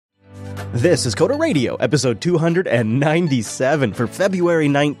This is Coda Radio, episode 297 for February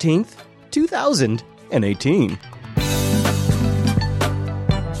 19th, 2018.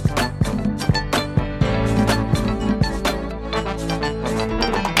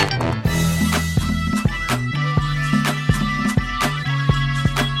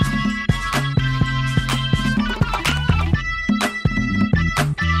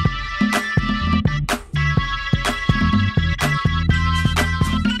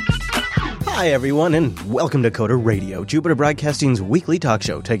 Hi, everyone, and welcome to Coda Radio, Jupiter Broadcasting's weekly talk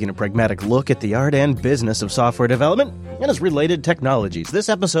show, taking a pragmatic look at the art and business of software development and its related technologies. This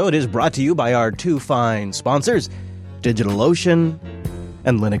episode is brought to you by our two fine sponsors, DigitalOcean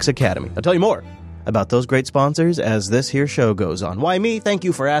and Linux Academy. I'll tell you more about those great sponsors as this here show goes on. Why me? Thank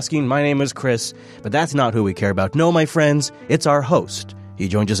you for asking. My name is Chris, but that's not who we care about. No, my friends, it's our host. He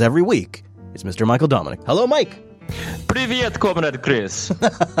joins us every week. It's Mr. Michael Dominic. Hello, Mike. Привет, Comrade Chris.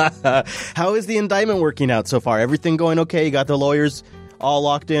 How is the indictment working out so far? Everything going okay? You got the lawyers all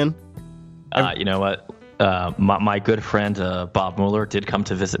locked in? You know what? My good friend Bob Mueller did come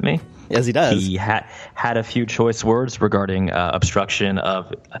to visit me. Yes, he does. He had a few choice words regarding obstruction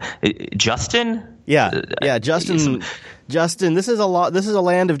of Justin. Yeah, Justin. Justin, this is a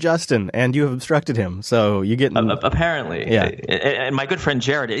land of Justin, and you have obstructed him. So you get apparently. Yeah. And my good friend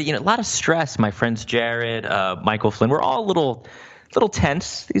Jared. You know, a lot of stress. My friends Jared, Michael Flynn. We're all a little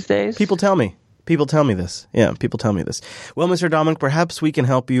tense these days. People tell me this. Yeah, people tell me this. Well, Mr. Dominic, perhaps we can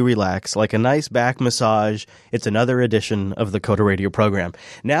help you relax like a nice back massage. It's another edition of the Coda Radio program.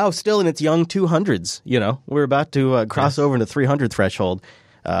 Now, still in its young 200s. You know, we're about to cross over into 300 threshold.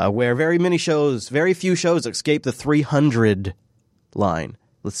 Where very few shows escape the 300 line.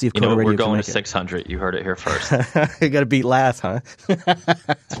 Let's see if Coda Radio we're going can to 600. You heard it here first. You got to beat last, huh?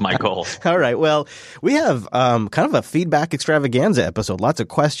 That's my goal. All right. Well, we have kind of a feedback extravaganza episode. Lots of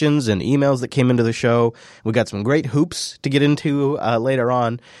questions and emails that came into the show. We got some great hoops to get into later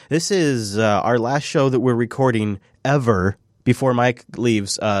on. This is our last show that we're recording ever before Mike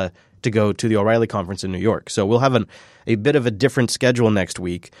leaves to go to the O'Reilly conference in New York. So we'll have a bit of a different schedule next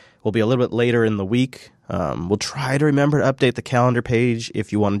week. We'll be a little bit later in the week. We'll try to remember to update the calendar page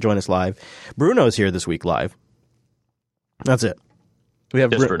if you want to join us live. Bruno's here this week live. That's it. We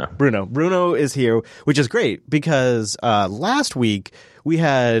have Bruno. Bruno is here, which is great because last week we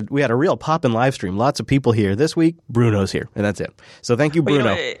had a real pop-in live stream. Lots of people here. This week, Bruno's here, and that's it. So thank you,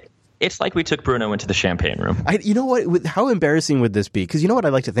 Bruno. It's like we took Bruno into the champagne room. You know what? How embarrassing would this be? Because you know what I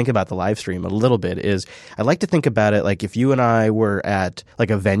like to think about the live stream a little bit is I like to think about it like if you and I were at like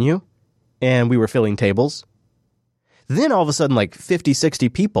a venue and we were filling tables. Then all of a sudden like 50, 60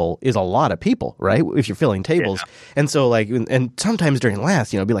 people is a lot of people, right? If you're filling tables. Yeah. And so like, and sometimes during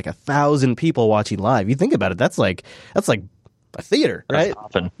last, it'd be like 1,000 people watching live. You think about it, that's like a theater, right? That's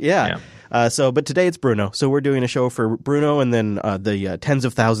often. Yeah. But today it's Bruno. So we're doing a show for Bruno and then the tens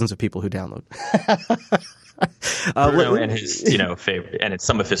of thousands of people who download. Bruno and his, favorite, and it's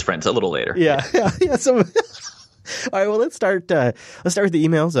some of his friends a little later. Yeah. All right, well, let's start with the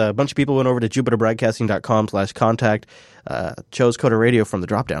emails. A bunch of people went over to jupiterbroadcasting.com/contact, chose Coda Radio from the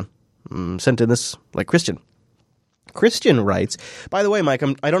dropdown, sent in this like Christian. Christian writes, by the way, Mike,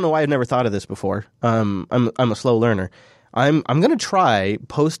 I don't know why I've never thought of this before. I'm a slow learner. I'm going to try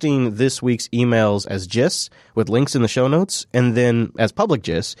posting this week's emails as GIFs with links in the show notes and then as public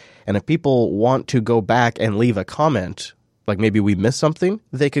GIFs. And if people want to go back and leave a comment, like maybe we missed something,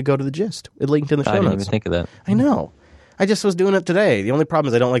 they could go to the gist. It linked in the show notes. I didn't even think of that. I know. I just was doing it today. The only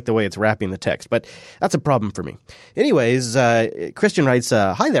problem is I don't like the way it's wrapping the text, but that's a problem for me. Anyways, Christian writes,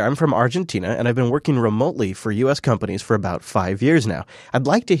 hi there, I'm from Argentina, and I've been working remotely for U.S. companies for about 5 years now. I'd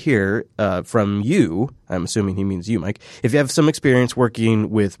like to hear from you, I'm assuming he means you, Mike, if you have some experience working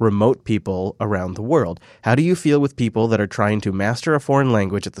with remote people around the world. How do you feel with people that are trying to master a foreign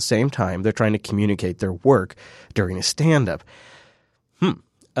language at the same time they're trying to communicate their work during a stand-up?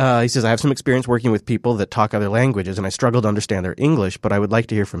 He says, I have some experience working with people that talk other languages, and I struggle to understand their English, but I would like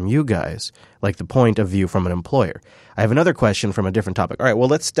to hear from you guys, like the point of view from an employer. I have another question from a different topic. All right, well,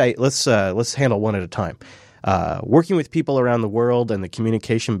 let's handle one at a time. Working with people around the world and the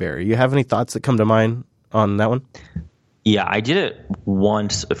communication barrier. You have any thoughts that come to mind on that one? Yeah, I did it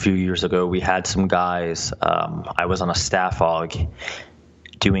once a few years ago. We had some guys. I was on a staff aug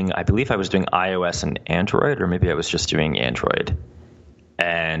doing, I believe I was doing iOS and Android, or maybe I was just doing Android.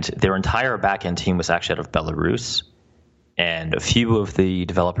 And their entire backend team was actually out of Belarus. And a few of the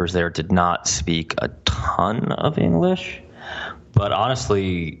developers there did not speak a ton of English. But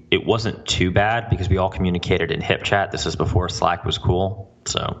honestly, it wasn't too bad because we all communicated in HipChat. This is before Slack was cool.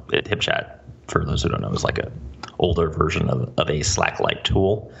 So HipChat, for those who don't know, is like an older version of a Slack-like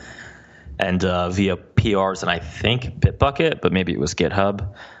tool. and via PRs and I think Bitbucket, but maybe it was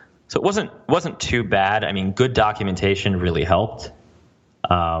GitHub. So it wasn't too bad. I mean, good documentation really helped.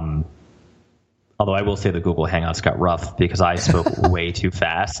 Although I will say the Google Hangouts got rough because I spoke way too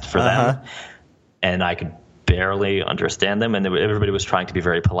fast for them, and I could barely understand them. And everybody was trying to be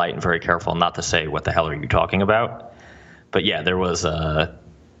very polite and very careful not to say, "What the hell are you talking about?" But yeah, there was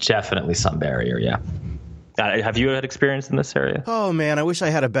definitely some barrier. Yeah. Have you had experience in this area? Oh man, I wish I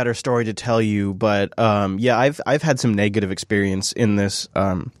had a better story to tell you, but yeah, I've had some negative experience in this.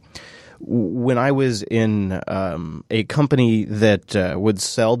 When I was in a company that would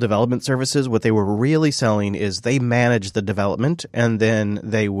sell development services, what they were really selling is they managed the development and then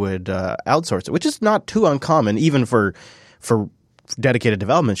they would outsource it, which is not too uncommon even for dedicated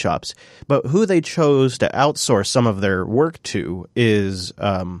development shops. But who they chose to outsource some of their work to is,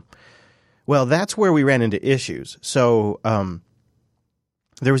 well, that's where we ran into issues. So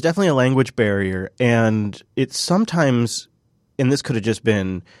there was definitely a language barrier, and it's sometimes, and this could have just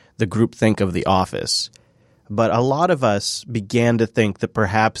been the groupthink of the office, but a lot of us began to think that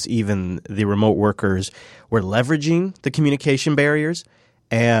perhaps even the remote workers were leveraging the communication barriers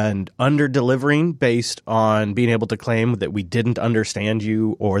and under-delivering based on being able to claim that we didn't understand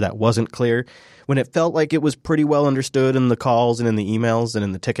you or that wasn't clear, when it felt like it was pretty well understood in the calls and in the emails and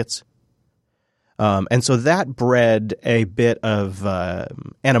in the tickets. And so that bred a bit of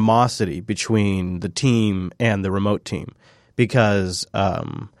animosity between the team and the remote team because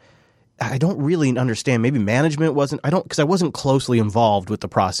I don't really understand. Maybe management wasn't. Because I wasn't closely involved with the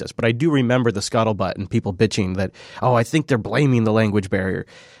process, but I do remember the scuttlebutt and people bitching that, oh, I think they're blaming the language barrier,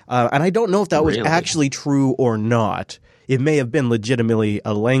 and I don't know if that was actually true or not. It may have been legitimately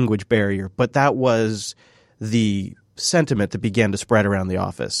a language barrier, but that was the sentiment that began to spread around the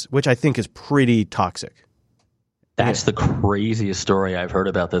office, which I think is pretty toxic. That's the craziest story I've heard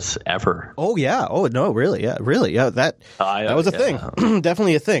about this ever. Oh, yeah. Oh, no, really. Yeah, really. Yeah, that was a thing.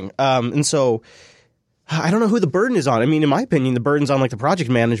 Definitely a thing. And so I don't know who the burden is on. I mean, in my opinion, the burden's on like the project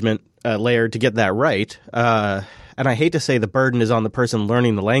management layer to get that right. And I hate to say the burden is on the person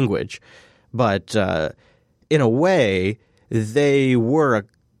learning the language, but in a way, they were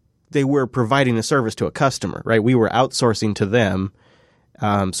providing a service to a customer, right? We were outsourcing to them.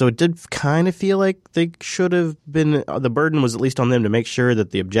 So it did kind of feel like they should have been, the burden was at least on them to make sure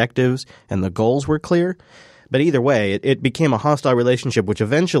that the objectives and the goals were clear. But either way, it became a hostile relationship, which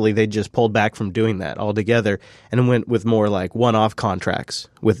eventually they just pulled back from doing that altogether and went with more like one-off contracts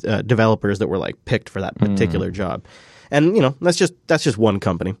with developers that were like picked for that particular job. And, you know, that's just one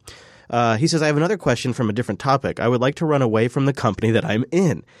company. He says, I have another question from a different topic. I would like to run away from the company that I'm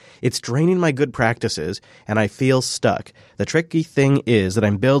in. It's draining my good practices, and I feel stuck. The tricky thing is that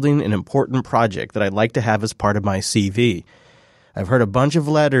I'm building an important project that I'd like to have as part of my CV. I've heard a bunch of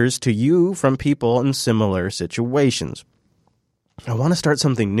letters to you from people in similar situations. I want to start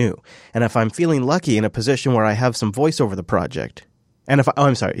something new, and if I'm feeling lucky in a position where I have some voice over the project, and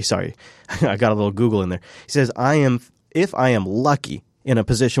I'm sorry, I got a little Google in there. He says, if I am lucky in a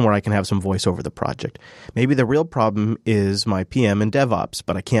position where I can have some voice over the project. Maybe the real problem is my PM and DevOps,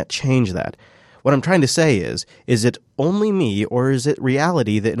 but I can't change that. What I'm trying to say is it only me or is it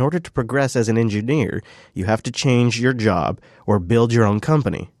reality that in order to progress as an engineer, you have to change your job or build your own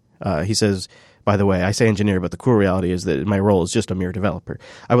company? He says, by the way, I say engineer, but the cool reality is that my role is just a mere developer.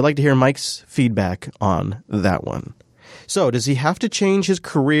 I would like to hear Mike's feedback on that one. So does he have to change his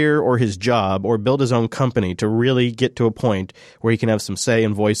career or his job or build his own company to really get to a point where he can have some say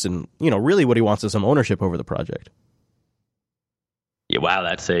and voice and, you know, really what he wants is some ownership over the project? Yeah, wow,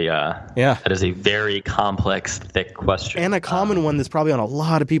 that is a very complex, thick question. And a common one that's probably on a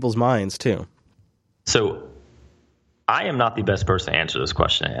lot of people's minds, too. So I am not the best person to answer this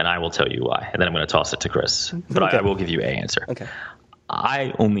question, and I will tell you why. And then I'm going to toss it to Chris. But okay. I will give you an answer. Okay.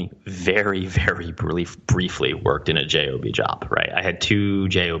 I only very, very briefly worked in a JOB job, right? I had 2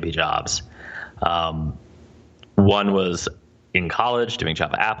 JOB jobs. One was in college doing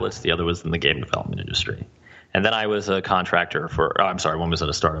Java applets. The other was in the game development industry. And then I was a contractor one was at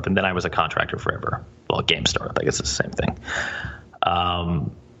a startup. And then I was a contractor forever. Well, a game startup, I guess it's the same thing.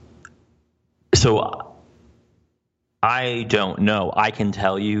 So I don't know. I can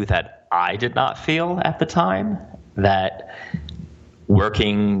tell you that I did not feel at the time that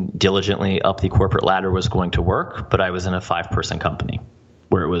working diligently up the corporate ladder was going to work, but I was in a 5-person company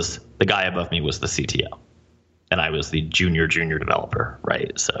where it was the guy above me was the CTO and I was the junior developer,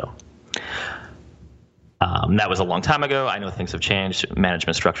 right? So that was a long time ago. I know things have changed.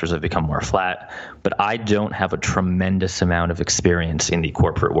 Management structures have become more flat, but I don't have a tremendous amount of experience in the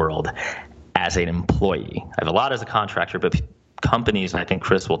corporate world as an employee. I have a lot as a contractor, but companies, and I think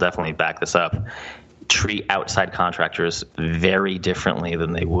Chris will definitely back this up, treat outside contractors very differently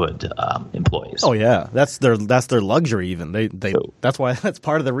than they would employees. Oh yeah, that's their luxury. Even that's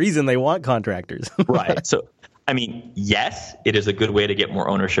part of the reason they want contractors. Right. So, I mean, yes, it is a good way to get more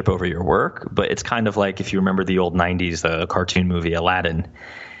ownership over your work, but it's kind of like if you remember the old '90s cartoon movie Aladdin.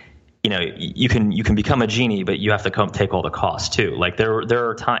 You know, you can become a genie, but you have to take all the costs too. Like there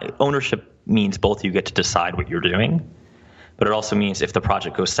are ownership means both you get to decide what you're doing, but it also means if the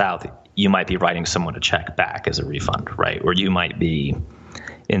project goes south, you might be writing someone a check back as a refund, right? Or you might be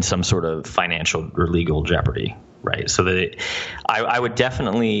in some sort of financial or legal jeopardy, right? So I would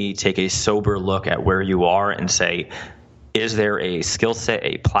definitely take a sober look at where you are and say, is there a skill set,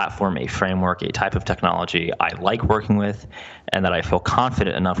 a platform, a framework, a type of technology I like working with, and that I feel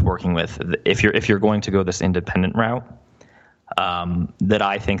confident enough working with? If you're going to go this independent route, that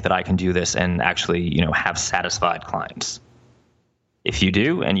I think that I can do this and actually, have satisfied clients. If you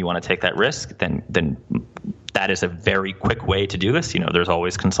do and you want to take that risk, then that is a very quick way to do this. There's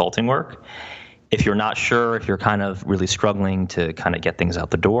always consulting work. If you're not sure, if you're kind of really struggling to kind of get things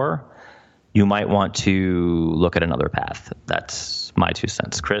out the door, you might want to look at another path. That's my 2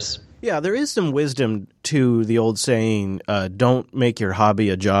 cents. Chris? Yeah, there is some wisdom to the old saying, don't make your hobby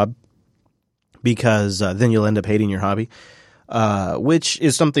a job, because then you'll end up hating your hobby, which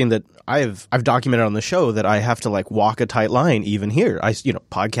is something that I've documented on the show, that I have to walk a tight line even here.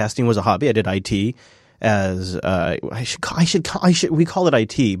 Podcasting was a hobby. I did IT as we call it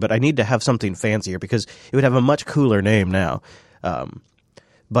IT, but I need to have something fancier because it would have a much cooler name now.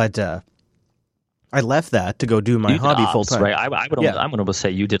 But I left that to go do my hobby full time. Right? I'm going to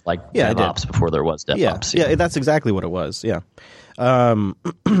say you did DevOps before there was DevOps. Yeah, that's exactly what it was. Yeah.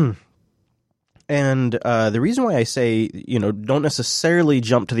 And the reason why I say, don't necessarily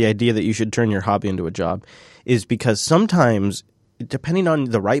jump to the idea that you should turn your hobby into a job is because sometimes, depending on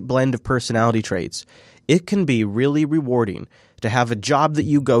the right blend of personality traits, it can be really rewarding to have a job that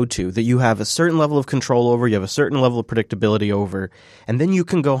you go to, that you have a certain level of control over, you have a certain level of predictability over, and then you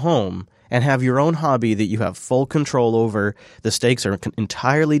can go home and have your own hobby that you have full control over. The stakes are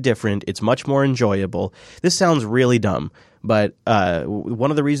entirely different. It's much more enjoyable. This sounds really dumb, but one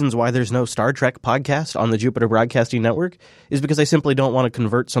of the reasons why there's no Star Trek podcast on the Jupiter Broadcasting Network is because I simply don't want to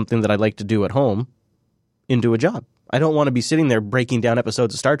convert something that I like to do at home into a job. I don't want to be sitting there breaking down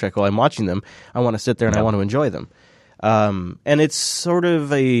episodes of Star Trek while I'm watching them. I want to sit there and I want to enjoy them. And it's sort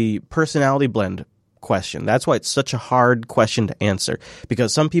of a personality blend question. That's why it's such a hard question to answer,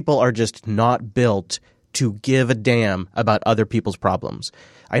 because some people are just not built to give a damn about other people's problems.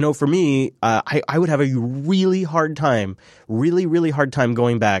 I know for me, I would have a really hard time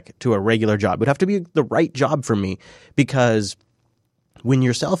going back to a regular job. It would have to be the right job for me, because when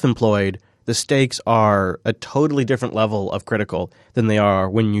you're self-employed, the stakes are a totally different level of critical than they are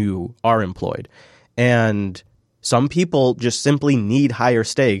when you are employed. And some people just simply need higher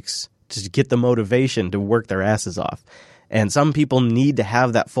stakes to get the motivation to work their asses off. And some people need to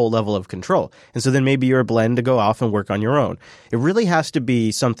have that full level of control. And so then maybe you're a blend to go off and work on your own. It really has to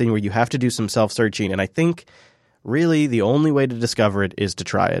be something where you have to do some self-searching. And I think really the only way to discover it is to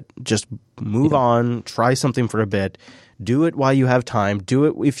try it. Just move on, try something for a bit, do it while you have time, do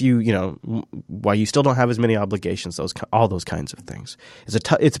it if while you still don't have as many obligations, all those kinds of things.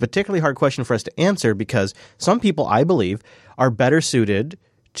 It's a particularly hard question for us to answer, because some people, I believe, are better suited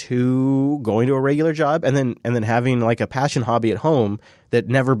to going to a regular job and then having a passion hobby at home that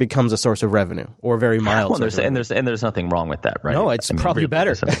never becomes a source of revenue, or very mild. Well, there's nothing wrong with that, right? No, it's probably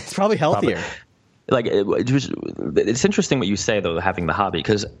better. It's probably healthier. It's interesting what you say though, having the hobby,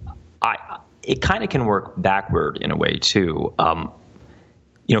 because it kind of can work backward in a way too.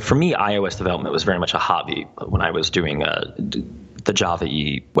 For me, iOS development was very much a hobby when I was doing the Java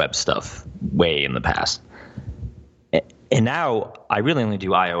EE web stuff way in the past. And now I really only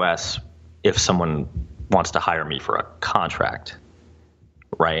do iOS if someone wants to hire me for a contract,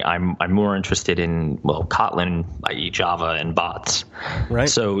 right? I'm more interested in, Kotlin, i.e. Java, and bots. Right.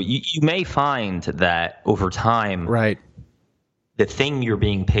 So you may find that over time, right, the thing you're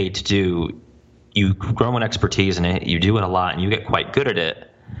being paid to do, you grow an expertise in it, you do it a lot, and you get quite good at it,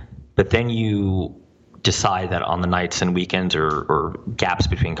 but then you decide that on the nights and weekends or gaps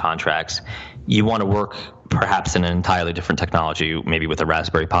between contracts, you want to work perhaps in an entirely different technology, maybe with a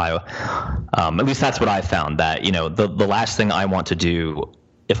Raspberry Pi. At least that's what I found, that the last thing I want to do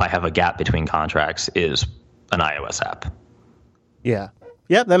if I have a gap between contracts is an iOS app. Yeah,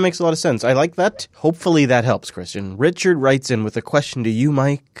 that makes a lot of sense. I like that. Hopefully that helps, Christian. Richard writes in with a question to you,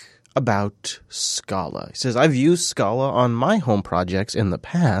 Mike. about Scala. He says, I've used Scala on my home projects in the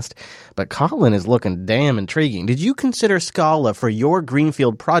past, but Kotlin is looking damn intriguing. Did you consider Scala for your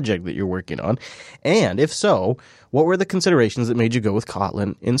Greenfield project that you're working on? And if so, what were the considerations that made you go with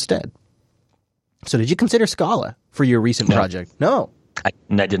Kotlin instead? So did you consider Scala for your recent project? No.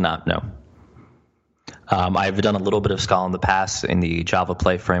 I did not, no. I've done a little bit of Scala in the past in the Java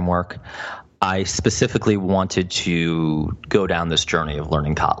Play framework. I specifically wanted to go down this journey of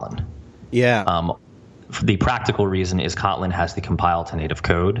learning Kotlin. Yeah. The practical reason is Kotlin has the compile to native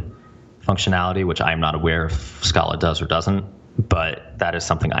code functionality, which I'm not aware if Scala does or doesn't, but that is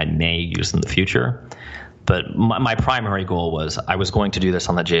something I may use in the future. But my primary goal was I was going to do this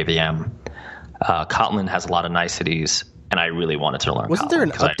on the JVM. Kotlin has a lot of niceties, and I really wanted to learn Wasn't Kotlin. there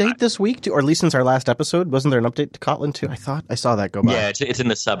an update this week, or at least since our last episode? Wasn't there an update to Kotlin too? I thought I saw that go by. Yeah, it's in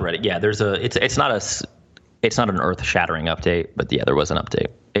the subreddit. Yeah, it's not an earth-shattering update, but yeah, there was an update.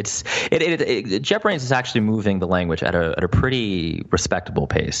 JetBrains is actually moving the language at a pretty respectable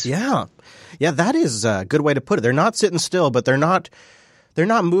pace. Yeah, that is a good way to put it. They're not sitting still, but they're not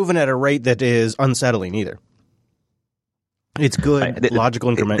moving at a rate that is unsettling either. It's good,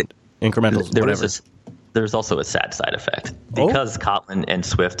 logical incremental. There's also a sad side effect. Because Kotlin and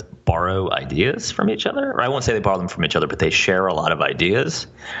Swift borrow ideas from each other, or I won't say they borrow them from each other, but they share a lot of ideas,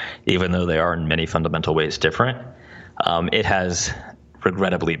 even though they are in many fundamental ways different. It has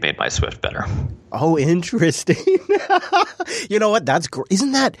regrettably made my Swift better. Oh, interesting. You know what? That's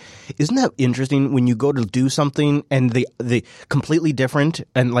isn't that interesting when you go to do something and the completely different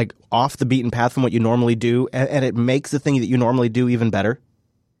and like off the beaten path from what you normally do, and it makes the thing that you normally do even better?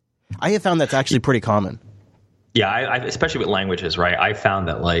 I have found that's actually pretty common. Yeah, I especially with languages, right? I found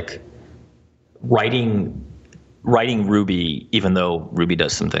that like writing Ruby, even though Ruby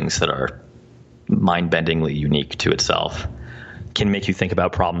does some things that are mind-bendingly unique to itself, can make you think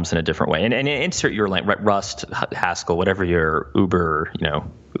about problems in a different way. And insert your Rust, Haskell, whatever your Uber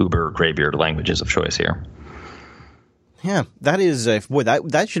graybeard languages of choice here. Yeah, that is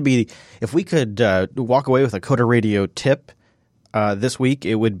that should be, if we could walk away with a Coder Radio tip this week,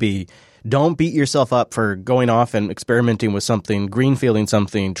 it would be, don't beat yourself up for going off and experimenting with something, greenfielding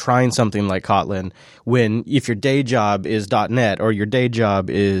something, trying something like Kotlin, when if your day job is .NET or your day job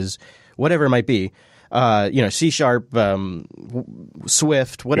is whatever it might be, C#,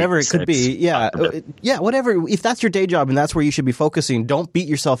 Swift, whatever it could be. Yeah, whatever. If that's your day job and that's where you should be focusing, don't beat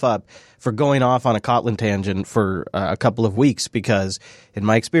yourself up for going off on a Kotlin tangent for a couple of weeks, because in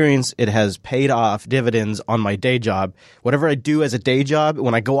my experience, it has paid off dividends on my day job. Whatever I do as a day job,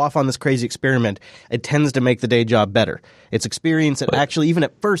 when I go off on this crazy experiment, it tends to make the day job better. It's experience that actually, even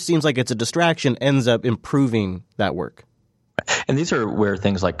at first seems like it's a distraction, ends up improving that work. And these are where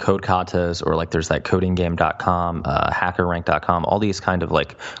things like CodeKatas, or like there's that codinggame.com, hackerrank.com, all these kind of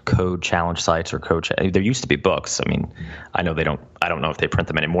like code challenge sites or there used to be books. I mean, I don't know if they print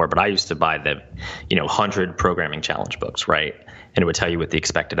them anymore, but I used to buy the, 100 programming challenge books, right? And it would tell you what the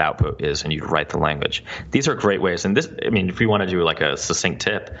expected output is, and you'd write the language. These are great ways. And if we want to do like a succinct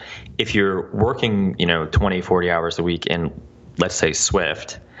tip, if you're working, 20, 40 hours a week in, let's say,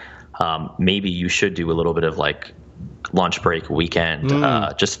 Swift, maybe you should do a little bit of like lunch break, weekend,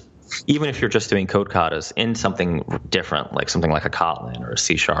 just even if you're just doing CodeKatas in something different, like something like a Kotlin or a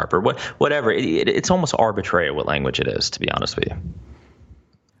C# or whatever. It's almost arbitrary what language it is, to be honest with you.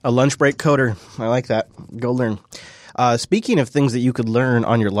 A lunch break coder. I like that. Go learn. Speaking of things that you could learn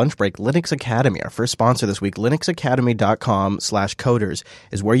on your lunch break, Linux Academy, our first sponsor this week, linuxacademy.com/coders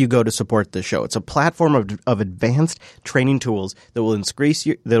is where you go to support the show. It's a platform of advanced training tools that will increase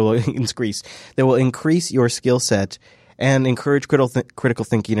your skill set and encourage critical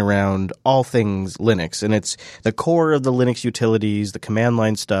thinking around all things Linux. And it's the core of the Linux utilities, the command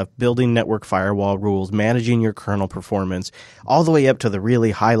line stuff, building network firewall rules, managing your kernel performance, all the way up to the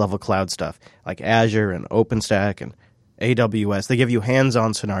really high-level cloud stuff like Azure and OpenStack and AWS. They give you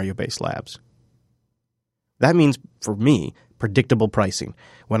hands-on scenario-based labs. That means, for me, predictable pricing.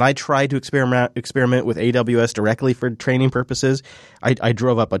 When I tried to experiment with AWS directly for training purposes, I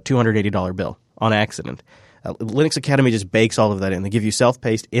drove up a $280 bill on accident. Linux Academy just bakes all of that in. They give you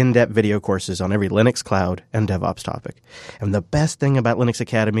self-paced, in-depth video courses on every Linux, cloud, and DevOps topic. And the best thing about Linux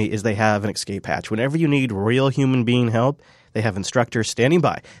Academy is they have an escape hatch. Whenever you need real human being help, they have instructors standing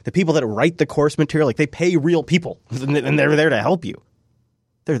by. The people that write the course material, like they pay real people, and they're there to help you.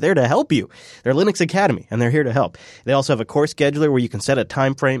 They're there to help you. They're Linux Academy, and they're here to help. They also have a course scheduler where you can set a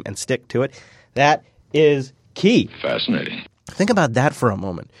time frame and stick to it. That is key. Fascinating. Think about that for a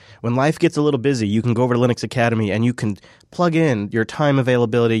moment. When life gets a little busy, you can go over to Linux Academy and you can plug in your time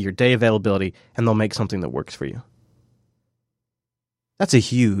availability, your day availability, and they'll make something that works for you. That's a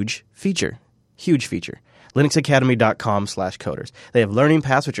huge feature. Huge feature. linuxacademy.com/coders. They have Learning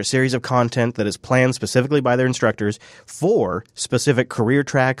Paths, which are a series of content that is planned specifically by their instructors for specific career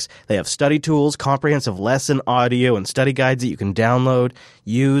tracks. They have study tools, comprehensive lesson audio, and study guides that you can download,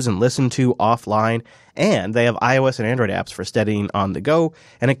 use, and listen to offline. And they have iOS and Android apps for studying on the go,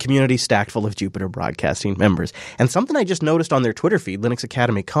 and a community stacked full of Jupiter Broadcasting members. And something I just noticed on their Twitter feed, Linux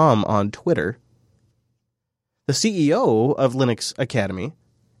Academy.com on Twitter, the CEO of Linux Academy,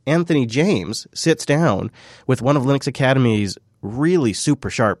 Anthony James, sits down with one of Linux Academy's really super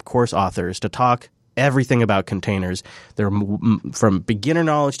sharp course authors to talk everything about containers. They're from beginner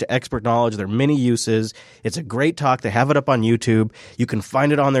knowledge to expert knowledge. There are many uses. It's a great talk. They have it up on YouTube. You can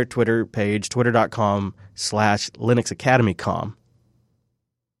find it on their Twitter page, twitter.com/LinuxAcademy.com.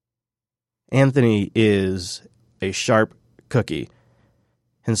 Anthony is a sharp cookie,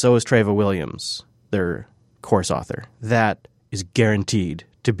 and so is Treva Williams, their course author. That is guaranteed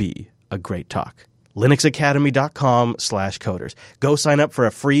to be a great talk. linuxacademy.com/coders. Go sign up for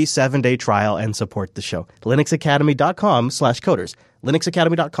a free 7-day trial and support the show. linuxacademy.com/coders.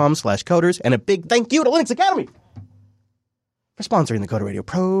 linuxacademy.com/coders. And a big thank you to Linux Academy for sponsoring the Coder Radio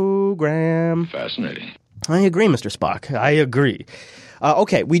program. Fascinating. I agree, Mr. Spock. I agree.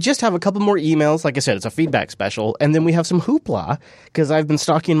 Okay, we just have a couple more emails. Like I said, it's a feedback special. And then we have some hoopla, because I've been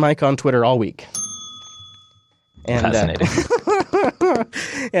stalking Mike on Twitter all week. And, Fascinating.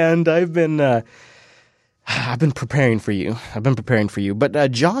 and I've been preparing for you.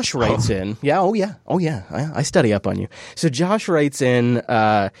 But Josh writes in. I study up on you. So Josh writes in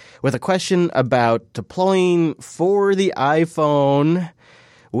with a question about deploying for the iPhone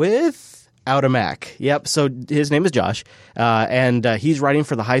without a Mac. Yep. So his name is Josh, and he's writing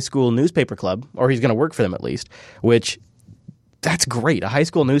for the high school newspaper club, or he's going to work for them at least, which. That's great. A high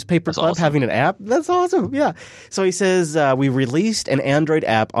school newspaper club having an app? That's awesome. Yeah. So he says, we released an Android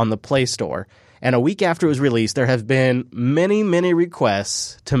app on the Play Store. And a week after it was released, there have been many, many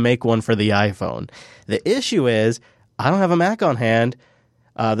requests to make one for the iPhone. The issue is, I don't have a Mac on hand.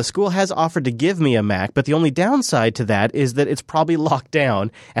 The school has offered to give me a Mac, but the only downside to that is that it's probably locked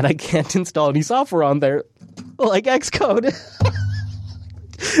down, and I can't install any software on there, like Xcode.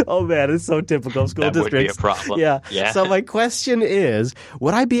 Oh, man, it's so typical of school districts. That would be a problem. Yeah. So my question is,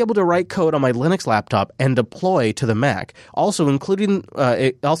 would I be able to write code on my Linux laptop and deploy to the Mac? Also including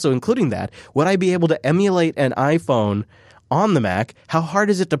that, would I be able to emulate an iPhone on the Mac? How hard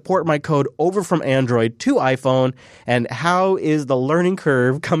is it to port my code over from Android to iPhone? And how is the learning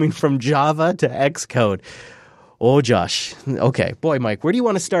curve coming from Java to Xcode? Oh, Josh. Okay. Boy, Mike, where do you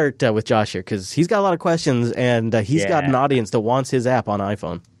want to start with Josh here? Because he's got a lot of questions, and he's got an audience that wants his app on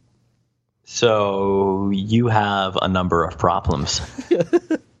iPhone. So you have a number of problems.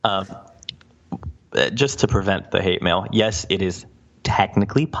 Just to prevent the hate mail, yes, it is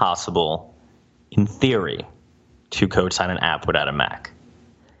technically possible, in theory, to code sign an app without a Mac.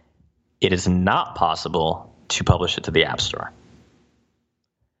 It is not possible to publish it to the App Store.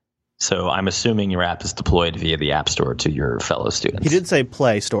 So I'm assuming your app is deployed via the App Store to your fellow students. He did say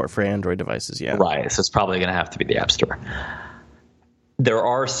Play Store for Android devices, yeah. Right, so it's probably going to have to be the App Store. There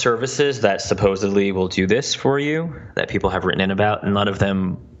are services that supposedly will do this for you that people have written in about, and none of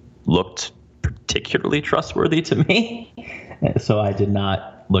them looked particularly trustworthy to me, so I did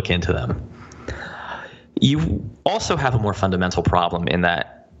not look into them. You also have a more fundamental problem in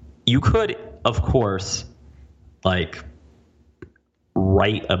that you could, of course,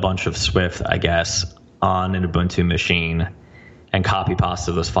 write a bunch of Swift, I guess, on an Ubuntu machine and copy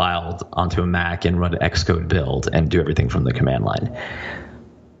pasta those files onto a Mac and run an Xcode build and do everything from the command line.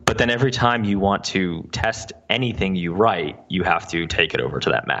 But then every time you want to test anything you write, you have to take it over to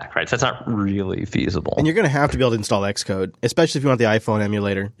that Mac, right? So that's not really feasible. And you're going to have to be able to install Xcode, especially if you want the iPhone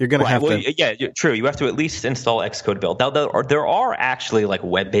emulator. You're going to have to. Yeah, true. You have to at least install Xcode build. Now, there are actually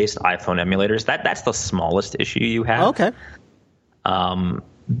web-based iPhone emulators. That's the smallest issue you have. Okay.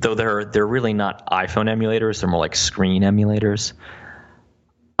 Though they're really not iPhone emulators, they're more like screen emulators.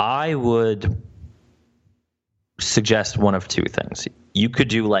 I would suggest one of two things. You could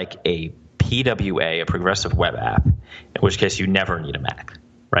do a PWA, a progressive web app, in which case you never need a Mac,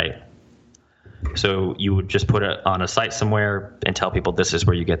 right? So you would just put it on a site somewhere and tell people this is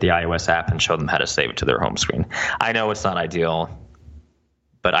where you get the iOS app and show them how to save it to their home screen. I know it's not ideal,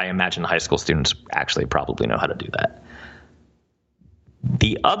 but I imagine high school students actually probably know how to do that.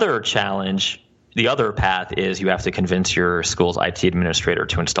 The other challenge, the other path is you have to convince your school's IT administrator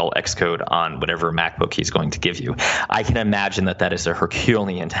to install Xcode on whatever MacBook he's going to give you. I can imagine that is a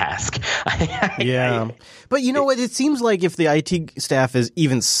Herculean task. Yeah. But you know what? It seems like if the IT staff is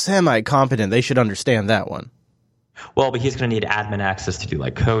even semi-competent, they should understand that one. Well, but he's going to need admin access to do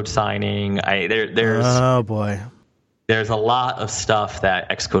like code signing. Oh boy. There's a lot of stuff that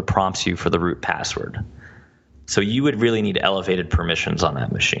Xcode prompts you for the root password. So you would really need elevated permissions on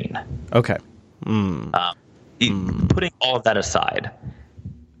that machine. Okay. Putting all of that aside,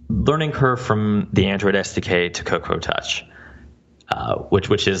 learning curve from the Android SDK to Cocoa Touch,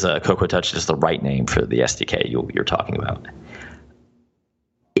 which is Cocoa Touch is the right name for the SDK you're talking about.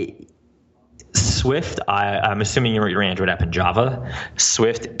 Swift, I'm assuming your Android app in Java.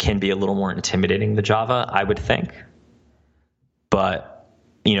 Swift can be a little more intimidating than Java, I would think. But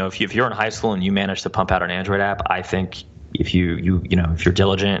if you're in high school and you manage to pump out an Android app, I think if if you're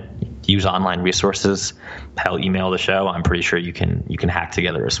diligent, use online resources, hell, email the show, I'm pretty sure you can hack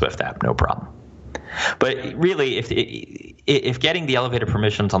together a Swift app, no problem. But really, if getting the elevated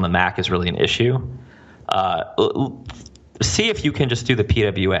permissions on the Mac is really an issue, see if you can just do the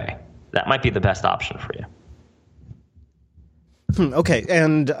PWA. That might be the best option for you. Okay,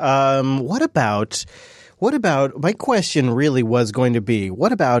 and what about my question really was going to be,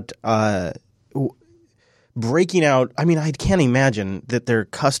 what about breaking out? I mean, I can't imagine that they're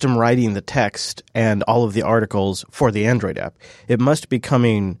custom writing the text and all of the articles for the Android app. It must be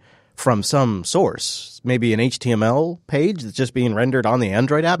coming from some source, maybe an HTML page that's just being rendered on the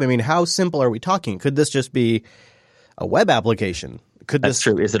Android app. I mean, how simple are we talking? Could this just be a web application? That's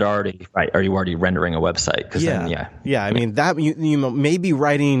true. Is it already right? Are you already rendering a website? Yeah. I mean, that you maybe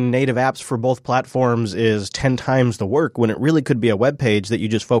writing native apps for both platforms is 10 times the work when it really could be a web page that you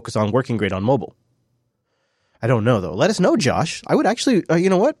just focus on working great on mobile. I don't know though. Let us know, Josh. I would actually, you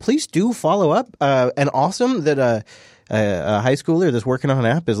know what? Please do follow up. And awesome that a high schooler that's working on an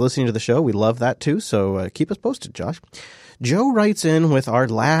app is listening to the show. We love that too. So keep us posted, Josh. Joe writes in with our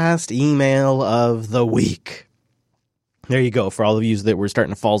last email of the week. There you go. For all of you that were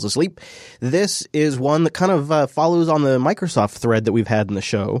starting to fall asleep, this is one that kind of follows on the Microsoft thread that we've had in the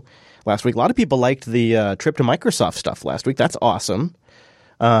show last week. A lot of people liked the trip to Microsoft stuff last week. That's awesome.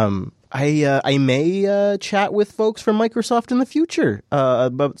 I may chat with folks from Microsoft in the future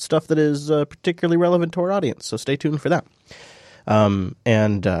about stuff that is particularly relevant to our audience. So stay tuned for that.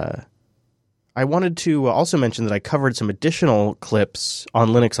 I wanted to also mention that I covered some additional clips on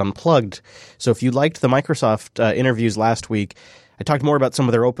Linux Unplugged. So if you liked the Microsoft interviews last week, I talked more about some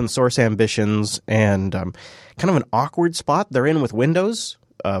of their open source ambitions and kind of an awkward spot they're in with Windows.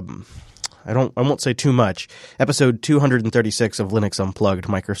 I won't say too much. Episode 236 of Linux Unplugged,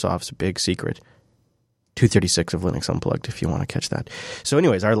 Microsoft's big secret. 236 of Linux Unplugged, if you want to catch that. So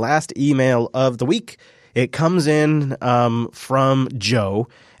anyways, our last email of the week. It comes in from Joe,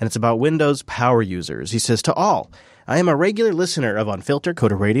 and it's about Windows power users. He says, to all, I am a regular listener of Unfiltered,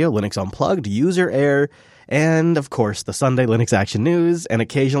 Coder Radio, Linux Unplugged, User Air, and, of course, the Sunday Linux Action News, and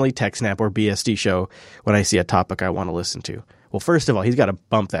occasionally TechSnap or BSD show when I see a topic I want to listen to. Well, first of all, he's got to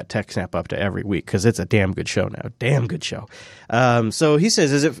bump that TechSnap up to every week because it's a damn good show now. Damn good show. So he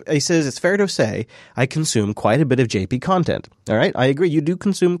says, it's fair to say I consume quite a bit of JP content. All right, I agree. You do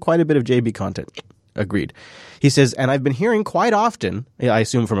consume quite a bit of JP content. Agreed. He says, and I've been hearing quite often, I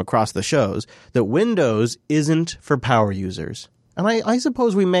assume from across the shows, that Windows isn't for power users. And I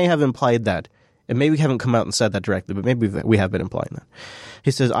suppose we may have implied that. And maybe we haven't come out and said that directly, but maybe we have been implying that.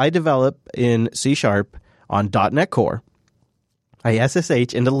 He says, I develop in C# on .NET Core. I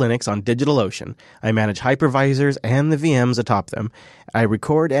SSH into Linux on DigitalOcean. I manage hypervisors and the VMs atop them. I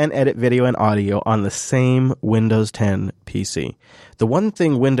record and edit video and audio on the same Windows 10 PC. The one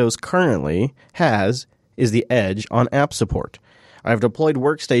thing Windows currently has is the Edge on app support. I've deployed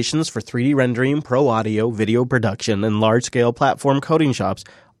workstations for 3D rendering, pro audio, video production, and large-scale platform coding shops,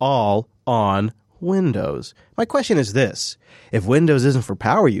 all on Windows. My question is this. If Windows isn't for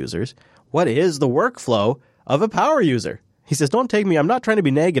power users, what is the workflow of a power user? He says, don't take me. I'm not trying to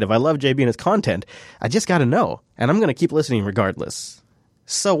be negative. I love JB and his content. I just got to know. And I'm going to keep listening regardless.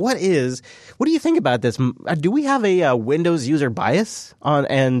 So what do you think about this? Do we have a Windows user bias on,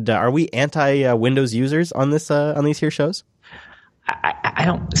 and are we anti-Windows users on this on these here shows? I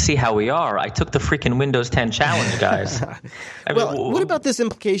don't see how we are. I took the freaking Windows 10 challenge, guys. What about this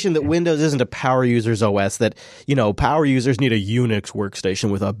implication that Windows isn't a power users OS, that, power users need a Unix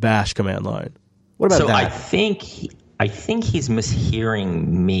workstation with a bash command line? What about that? I think he's mishearing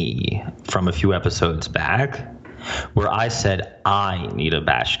me from a few episodes back where I said I need a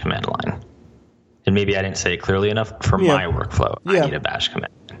bash command line. And maybe I didn't say it clearly enough for my workflow. I need a bash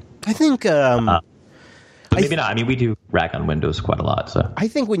command line. I think... but maybe not. I mean, we do rag on Windows quite a lot. So I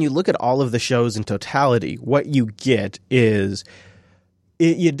think when you look at all of the shows in totality, what you get is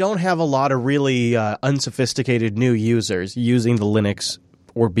you don't have a lot of really unsophisticated new users using the Linux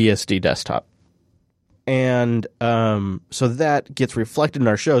or BSD desktop. And so that gets reflected in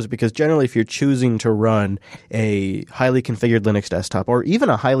our shows because generally if you're choosing to run a highly configured Linux desktop or even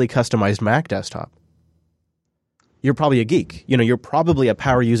a highly customized Mac desktop, you're probably a geek. You're probably a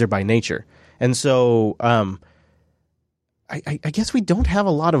power user by nature. And so I guess we don't have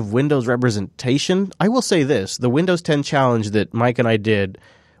a lot of Windows representation. I will say this. The Windows 10 challenge that Mike and I did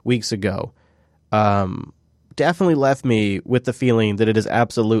weeks ago definitely left me with the feeling that it is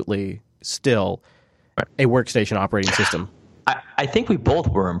absolutely still a workstation operating system. I think we both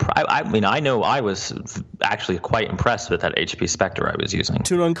were impressed. I mean, I know I was actually quite impressed with that HP Spectre I was using.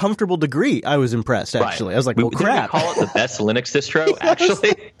 To an uncomfortable degree, I was impressed, actually. Right. I was like, well, crap. Didn't we call it the best Linux distro,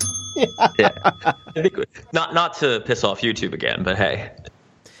 actually? Yeah. I think, not to piss off YouTube again, but hey.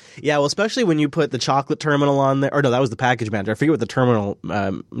 Yeah, well, especially when you put the chocolate terminal on there. Or no, that was the package manager. I forget what the terminal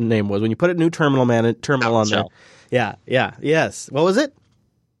name was. When you put a new terminal on there. Yeah, yes. What was it?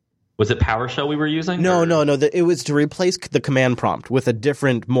 Was it PowerShell we were using? No. It was to replace the command prompt with a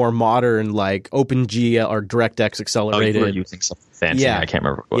different, more modern, like OpenG or DirectX accelerated. You were using something fancy. Yeah, I can't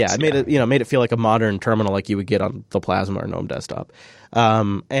remember what it was. Yeah, made it feel like a modern terminal, like you would get on the Plasma or GNOME desktop.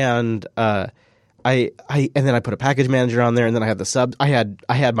 And then I put a package manager on there, and then I had the sub. I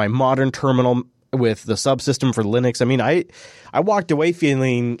had my modern terminal with the subsystem for Linux. I mean, I walked away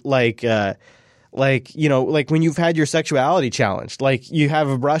feeling like when you've had your sexuality challenged, like you have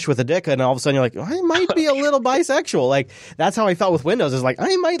a brush with a dick and all of a sudden you're like, I might be a little bisexual. Like that's how I felt with Windows. Is like,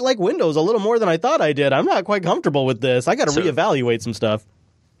 I might like Windows a little more than I thought I did. I'm not quite comfortable with this. I got to reevaluate some stuff.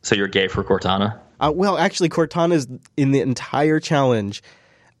 So you're gay for Cortana? Well, actually, Cortana's in the entire challenge.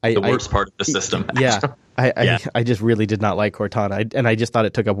 The worst part of the system. Yeah. I just really did not like Cortana. And I just thought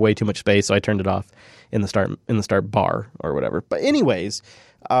it took up way too much space. So I turned it off in the start bar or whatever. But anyways,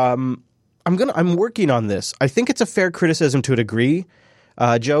 I'm working on this. I think it's a fair criticism to a degree,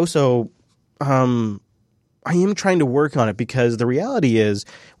 Joe. So, I am trying to work on it because the reality is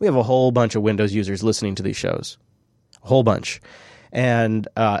we have a whole bunch of Windows users listening to these shows, a whole bunch, and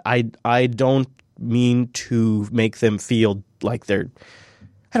I don't mean to make them feel like they're,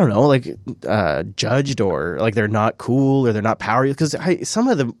 I don't know, like judged or like they're not cool or they're not power, because some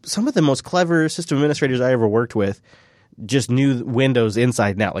of the most clever system administrators I ever worked with just knew Windows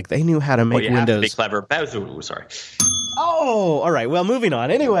inside and out. Like they knew how to make Windows. Have to be clever. Sorry. Oh, all right. Well, moving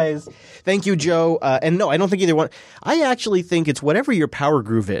on. Anyways, thank you, Joe. And no, I don't think either one. I actually think it's whatever your power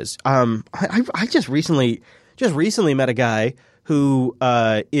groove is. I just recently met a guy who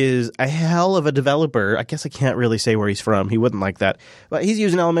is a hell of a developer. I guess I can't really say where he's from. He wouldn't like that, but he's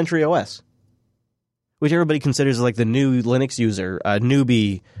using Elementary OS, which everybody considers like the new Linux user,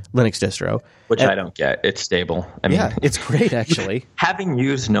 newbie Linux distro. Which I don't get. It's stable. I mean, yeah, it's great, actually. Having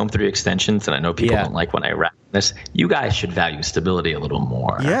used GNOME 3 extensions, and I know people don't like when I wrap this, you guys should value stability a little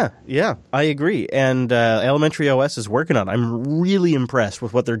more. Yeah, I agree. And Elementary OS is working on it. I'm really impressed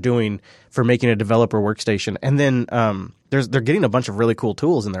with what they're doing for making a developer workstation. And then they're getting a bunch of really cool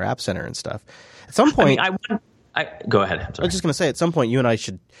tools in their App Center and stuff. At some point... go ahead. I was just going to say, at some point, you and I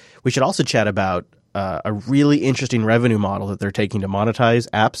should also chat about a really interesting revenue model that they're taking to monetize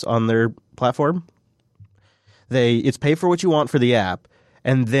apps on their platform. It's pay for what you want for the app,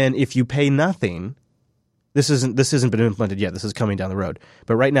 and then if you pay nothing, this isn't been implemented yet. This is coming down the road.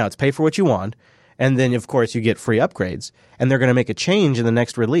 But right now, it's pay for what you want, and then of course you get free upgrades. And they're going to make a change in the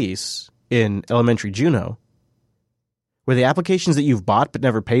next release in Elementary Juno, where the applications that you've bought but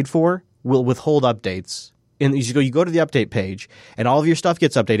never paid for will withhold updates. And you go to the update page, and all of your stuff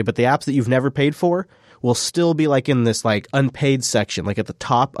gets updated, but the apps that you've never paid for will still be like in this like unpaid section, like at the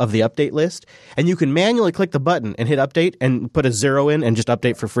top of the update list. And you can manually click the button and hit update and put a 0 in and just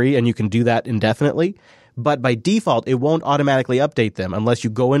update for free, and you can do that indefinitely. But by default, it won't automatically update them unless you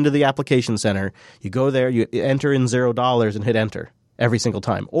go into the application center, you go there, you enter in $0 and hit enter every single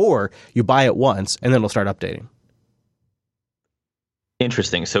time. Or you buy it once, and then it'll start updating.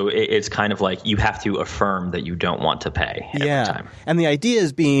 Interesting. So it's kind of like you have to affirm that you don't want to pay every time. And the idea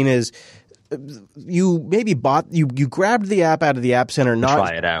is you maybe you grabbed the app out of the App Center, not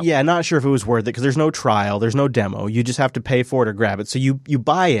try it out. Yeah, not sure if it was worth it because there's no trial, there's no demo. You just have to pay for it or grab it. So you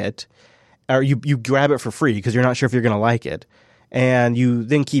buy it or you grab it for free because you're not sure if you're going to like it. And you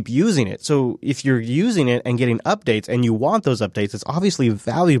then keep using it. So if you're using it and getting updates and you want those updates, it's obviously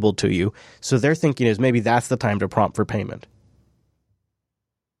valuable to you. So their thinking is maybe that's the time to prompt for payment.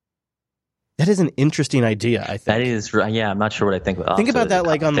 That is an interesting idea, I think. That is, yeah, I'm not sure what I think about. Think about that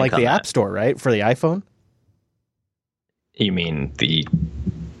like on like the App Store, right? For the iPhone? You mean the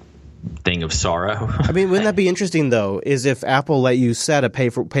thing of sorrow? I mean, wouldn't that be interesting, though, is if Apple let you set a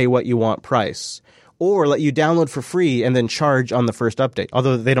pay what you want price, or let you download for free and then charge on the first update.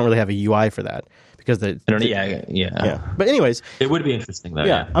 Although they don't really have a UI for that because yeah. But anyways, it would be interesting though.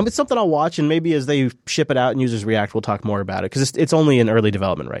 Yeah, it's something I'll watch, and maybe as they ship it out and users react, we'll talk more about it because it's only in early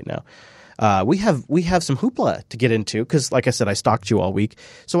development right now. We have some hoopla to get into because, like I said, I stalked you all week.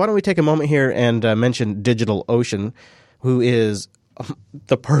 So why don't we take a moment here and mention DigitalOcean, who is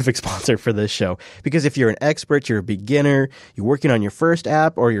the perfect sponsor for this show. Because if you're an expert, you're a beginner, you're working on your first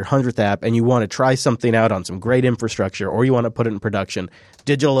app or your 100th app, and you want to try something out on some great infrastructure, or you want to put it in production,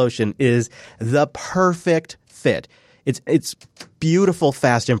 DigitalOcean is the perfect fit. It's beautiful,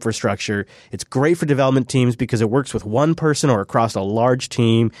 fast infrastructure. It's great for development teams because it works with one person or across a large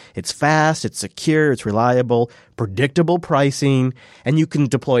team. It's fast, it's secure, it's reliable, predictable pricing, and you can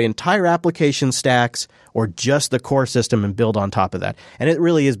deploy entire application stacks or just the core system and build on top of that. And it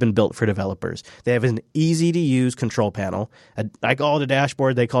really has been built for developers. They have an easy-to-use control panel. I call it a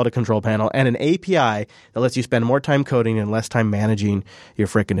dashboard. They call it a control panel. And an API that lets you spend more time coding and less time managing your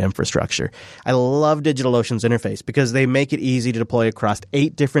frickin' infrastructure. I love DigitalOcean's interface because they make it easy to deploy across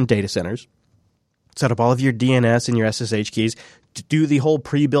 8 different data centers, set up all of your DNS and your SSH keys, to do the whole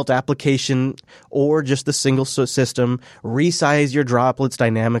pre-built application or just the single system, resize your droplets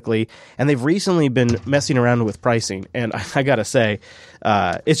dynamically. And they've recently been messing around with pricing. And I got to say,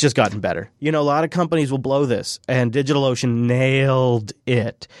 it's just gotten better. You know, a lot of companies will blow this, and DigitalOcean nailed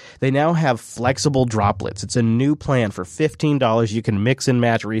it. They now have flexible droplets. It's a new plan for $15. You can mix and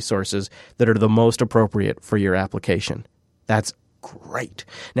match resources that are the most appropriate for your application. That's great.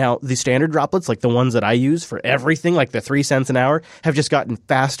 Now, the standard droplets, like the ones that I use for everything, like the 3 cents an hour, have just gotten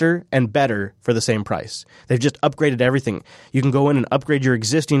faster and better for the same price. They've just upgraded everything. You can go in and upgrade your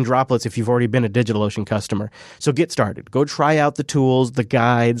existing droplets if you've already been a DigitalOcean customer. So get started. Go try out the tools, the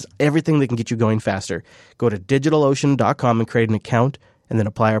guides, everything that can get you going faster. Go to DigitalOcean.com and create an account, and then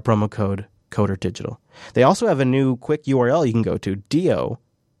apply our promo code CODERDigital. They also have a new quick URL you can go to, do.co/coder.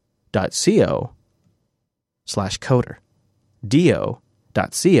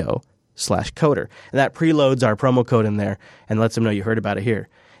 do.co/coder. And that preloads our promo code in there and lets them know you heard about it here.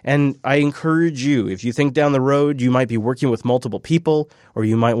 And I encourage you, if you think down the road you might be working with multiple people or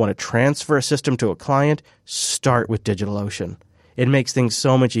you might want to transfer a system to a client, start with DigitalOcean. It makes things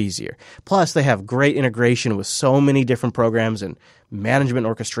so much easier. Plus, they have great integration with so many different programs and management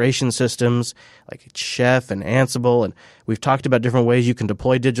orchestration systems like Chef and Ansible. And we've talked about different ways you can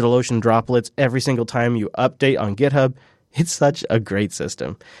deploy DigitalOcean droplets every single time you update on GitHub. It's such a great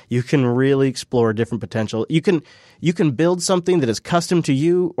system. You can really explore different potential. You can build something that is custom to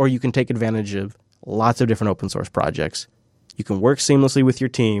you, or you can take advantage of lots of different open source projects. You can work seamlessly with your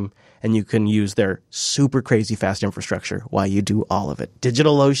team, and you can use their super crazy fast infrastructure while you do all of it.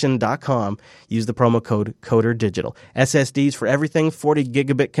 DigitalOcean.com. Use the promo code CODERDigital. SSDs for everything, 40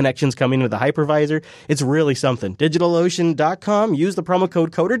 gigabit connections coming with a hypervisor. It's really something. DigitalOcean.com. Use the promo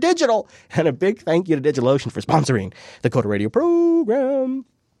code CODERDigital. And a big thank you to DigitalOcean for sponsoring the Coder Radio program.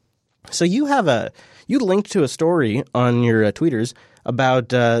 So you linked to a story on your tweeters about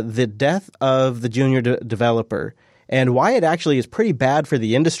the death of the junior developer, and why it actually is pretty bad for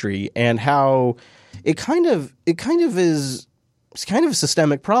the industry, and how it's kind of a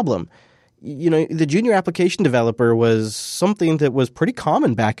systemic problem. You know, the junior application developer was something that was pretty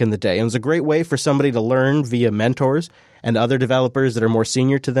common back in the day. It was a great way for somebody to learn via mentors and other developers that are more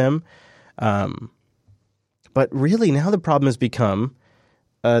senior to them. But really now the problem has become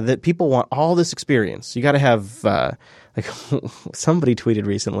that people want all this experience. You got to have, like somebody tweeted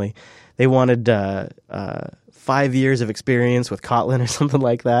recently, they wanted 5 years of experience with Kotlin or something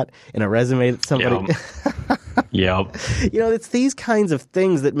like that in a resume that somebody... Yep. You know, it's these kinds of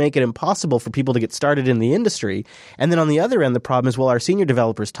things that make it impossible for people to get started in the industry. And then on the other end, the problem is, well, our senior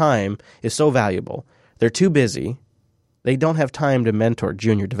developers' time is so valuable. They're too busy. They don't have time to mentor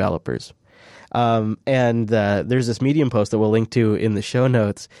junior developers. And there's this Medium post that we'll link to in the show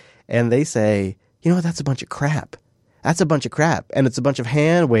notes, and they say, you know what, that's a bunch of crap. That's a bunch of crap. And it's a bunch of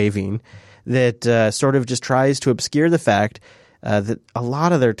hand-waving that sort of just tries to obscure the fact that a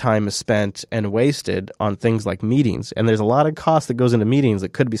lot of their time is spent and wasted on things like meetings. And there's a lot of cost that goes into meetings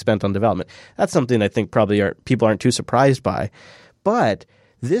that could be spent on development. That's something I think probably people aren't too surprised by. But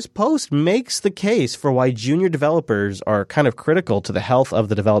this post makes the case for why junior developers are kind of critical to the health of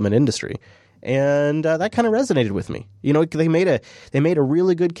the development industry. And that kind of resonated with me. You know, they made a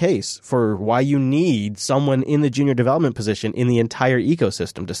really good case for why you need someone in the junior development position in the entire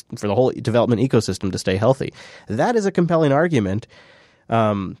ecosystem, for the whole development ecosystem to stay healthy. That is a compelling argument.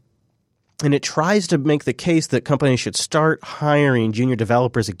 And it tries to make the case that companies should start hiring junior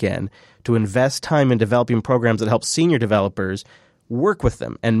developers again to invest time in developing programs that help senior developers work with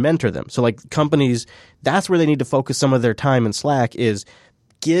them and mentor them. So like companies, that's where they need to focus some of their time and slack, is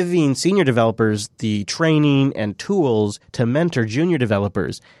giving senior developers the training and tools to mentor junior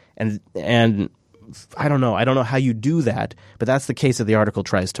developers. And I don't know how you do that, but that's the case that the article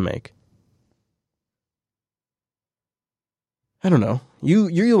tries to make. I don't know. You're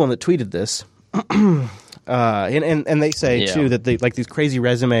the one that tweeted this. And they say, too, that they, like, these crazy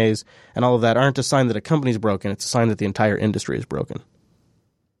resumes and all of that aren't a sign that a company's broken. It's a sign that the entire industry is broken.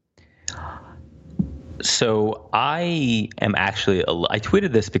 So I am actually, I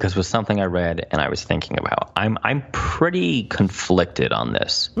tweeted this because it was something I read and I was thinking about. I'm pretty conflicted on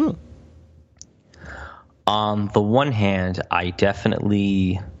this. On the one hand, I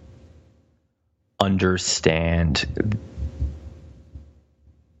definitely understand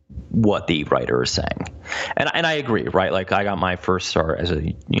what the writer is saying. And I agree, right? Like, I got my first start as a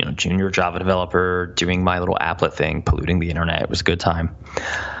junior Java developer, doing my little applet thing, polluting the internet. It was a good time.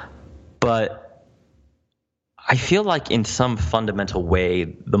 But I feel like in some fundamental way,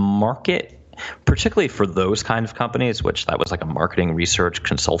 the market, particularly for those kind of companies, which that was like a marketing research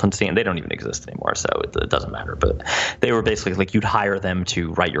consultancy, and they don't even exist anymore, so it doesn't matter. But they were basically like, you'd hire them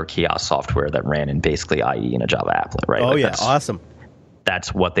to write your kiosk software that ran in basically IE in a Java applet, right? Oh, like yeah, awesome.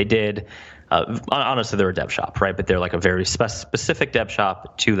 That's what they did. Honestly, they're a dev shop, right? But they're like a very specific dev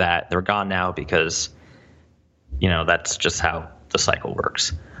shop to that. They're gone now because, that's just how the cycle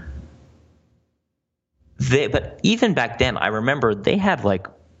works. But even back then, I remember they had like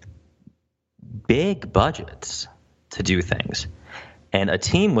big budgets to do things. And a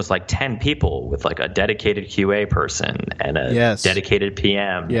team was like 10 people with like a dedicated QA person and a dedicated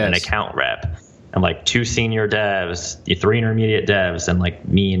PM and an account rep. And like 2 senior devs, 3 intermediate devs, and like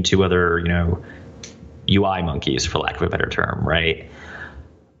me and 2 other, UI monkeys, for lack of a better term, right?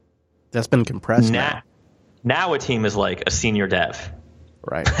 That's been compressed now. Now a team is like a senior dev,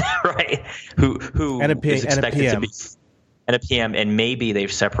 right? Right? Who is expected to be, and a PM, and maybe they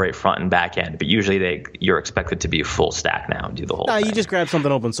separate front and back end, but usually you're expected to be full stack now and do the whole thing. You just grab something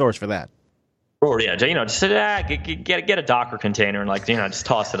open source for that. Or just get a Docker container and like just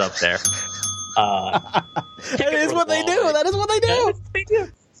toss it up there. That is what they do. That is what they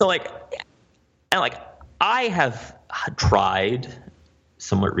do. So I have tried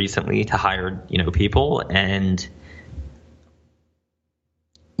somewhat recently to hire people, and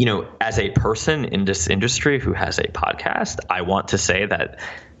as a person in this industry who has a podcast, I want to say that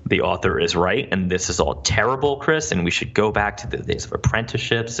the author is right, and this is all terrible, Chris, and we should go back to the days of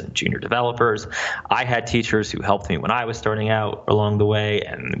apprenticeships and junior developers. I had teachers who helped me when I was starting out along the way,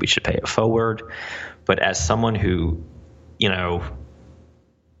 and we should pay it forward. But as someone who,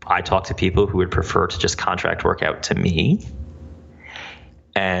 I talk to people who would prefer to just contract work out to me,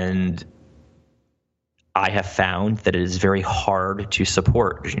 and I have found that it is very hard to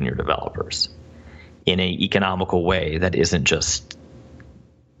support junior developers in an economical way that isn't just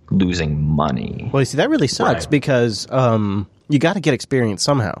losing money. Well, you see, that really sucks, because you got to get experience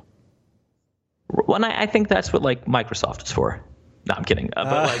somehow. Well, I think that's what like Microsoft is for. No, I'm kidding.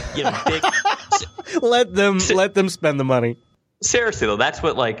 But big, let them spend the money. Seriously though, that's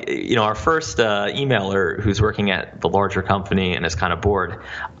what our first emailer who's working at the larger company and is kind of bored.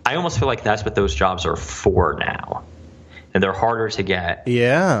 I almost feel like that's what those jobs are for now, and they're harder to get.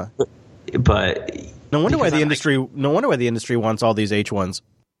 Yeah, but no wonder why the industry wants all these H1s.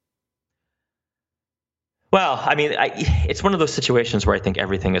 Well, I mean, it's one of those situations where I think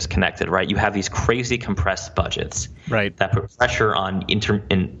everything is connected, right? You have these crazy compressed budgets, right, that put pressure on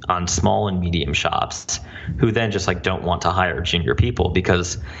on small and medium shops, who then just don't want to hire junior people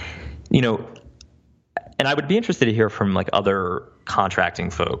because, and I would be interested to hear from other contracting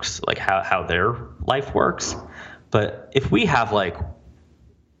folks, how their life works. But if we have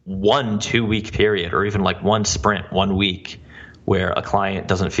 1-2 week period, or even one sprint, 1 week, where a client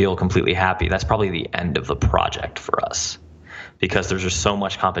doesn't feel completely happy, that's probably the end of the project for us, because there's just so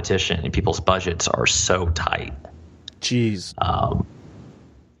much competition and people's budgets are so tight. Jeez.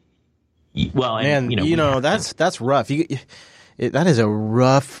 Well, and, that's rough. That is a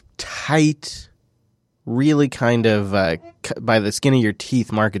rough, tight, really kind of by the skin of your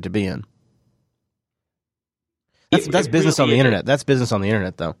teeth market to be in. That's business on the internet. That's business on the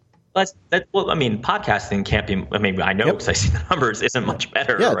internet, though. Podcasting can't be. I mean, I know because I see the numbers. Isn't much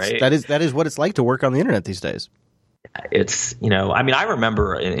better, right? That is what it's like to work on the internet these days. It's I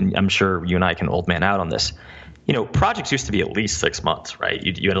remember, and I'm sure you and I can old man out on this. Projects used to be at least 6 months, right?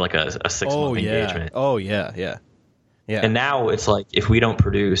 You had a 6 month engagement. Oh yeah. And now it's if we don't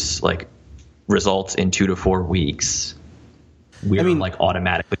produce results in 2 to 4 weeks, we're like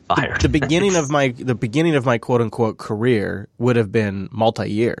automatically fired. The beginning of my quote unquote career would have been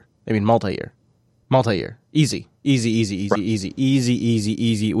multi-year. Easy. It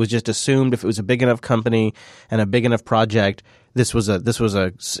was just assumed if it was a big enough company and a big enough project, this was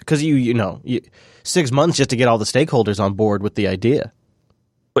because you 6 months just to get all the stakeholders on board with the idea.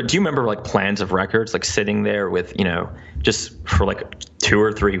 But do you remember like plans of records, like sitting there with, just for like 2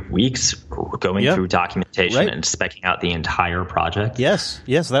 or 3 weeks going through documentation and specking out the entire project? Yes.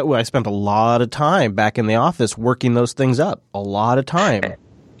 That way I spent a lot of time back in the office working those things up. A lot of time.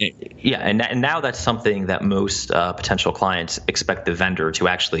 Yeah, and now that's something that most potential clients expect the vendor to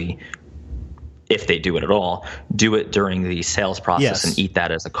actually, if they do it at all, do it during the sales process and eat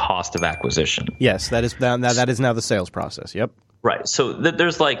that as a cost of acquisition. Yes, that is now the sales process. Yep. Right. So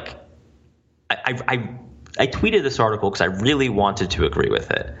there's like, I tweeted this article because I really wanted to agree with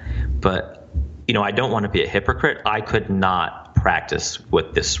it, but I don't want to be a hypocrite. I could not practice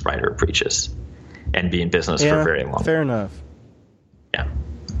what this writer preaches and be in business for very long. Fair enough. Yeah.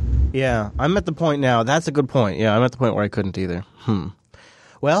 Yeah, I'm at the point now. That's a good point. Yeah, I'm at the point where I couldn't either.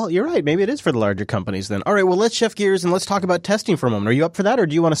 Well, you're right. Maybe it is for the larger companies then. All right, well, let's shift gears and let's talk about testing for a moment. Are you up for that, or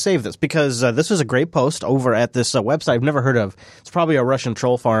do you want to save this? Because this is a great post over at this website I've never heard of. It's probably a Russian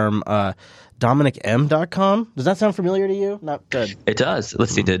troll farm, DominicM.com. Does that sound familiar to you? Not good. It does.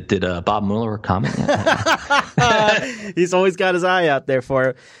 Let's see. Did Bob Mueller comment yet? He's always got his eye out there for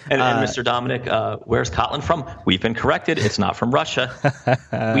it. And Mr. Dominic, where's Kotlin from? We've been corrected. It's not from Russia.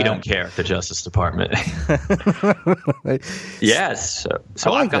 We don't care. The Justice Department. Yes.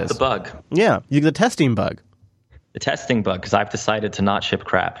 So I've got the bug. Yeah, the testing bug. The testing bug, because I've decided to not ship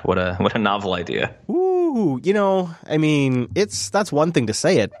crap. What a novel idea. Ooh, I mean, that's one thing to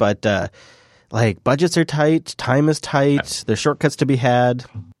say it, but like budgets are tight, time is tight, there's shortcuts to be had,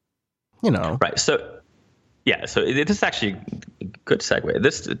 Right. So this is actually a good segue.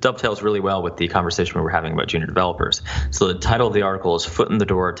 This dovetails really well with the conversation we were having about junior developers. So the title of the article is Foot in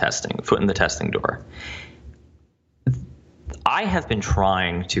the Testing Door. I have been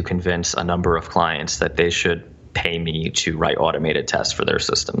trying to convince a number of clients that they should pay me to write automated tests for their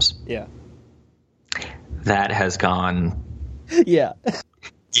systems. Yeah. That has gone Yeah.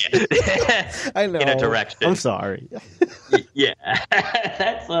 I know. In a direction. I'm sorry. Yeah.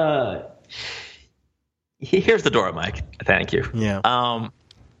 That's here's the door, Mike. Thank you. Yeah.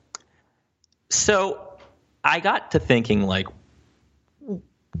 So I got to thinking, like,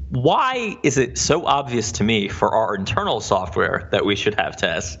 why is it so obvious to me for our internal software that we should have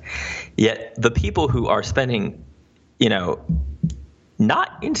tests, yet the people who are spending,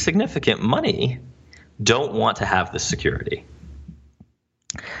 not insignificant money don't want to have this security?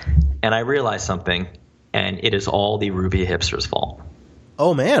 And I realized something, and it is all the Ruby hipsters' fault.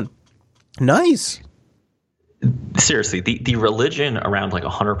 Oh, man. Nice. Seriously, the religion around like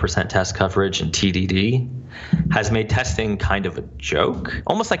 100% test coverage and TDD has made testing kind of a joke,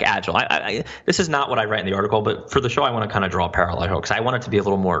 almost like Agile. This is not what I write in the article, but for the show, I want to kind of draw a parallel here because I want it to be a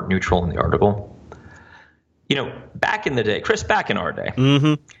little more neutral in the article. Back in the day, Chris, back in our day,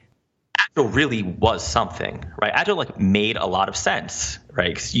 Agile really was something, right? Agile like made a lot of sense, right?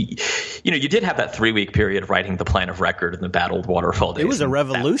 Because you did have that 3-week period of writing the plan of record in the bad old waterfall days. It was a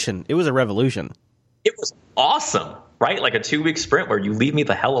revolution. It was awesome, right? Like a 2-week sprint where you leave me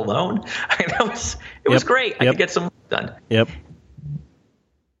the hell alone. It was great. I could get some work done. Yep.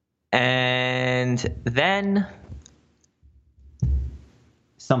 And then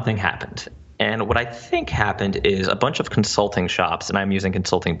something happened. And what I think happened is a bunch of consulting shops, and I'm using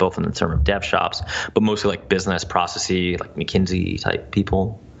consulting both in the term of dev shops, but mostly like business processy, like McKinsey type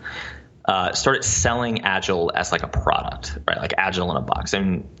people, started selling Agile as like a product, right? Like Agile in a box.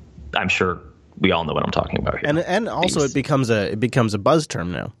 And I'm sure we all know what I'm talking about here. And also it becomes a buzz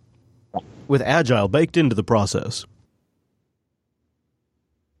term now, with Agile baked into the process.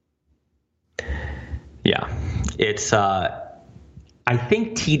 Yeah, it's. I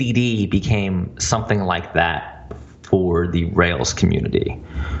think TDD became something like that for the Rails community,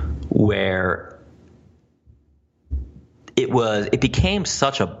 where it became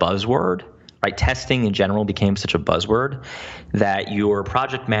such a buzzword, right? Testing in general became such a buzzword that your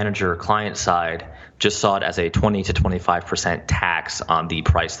project manager client side just saw it as a 20 to 25% tax on the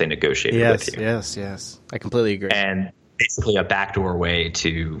price they negotiated with you. Yes. I completely agree. And basically a backdoor way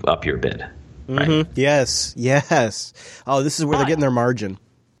to up your bid. Right? Mm-hmm. Yes. Oh, this is where they're getting their margin.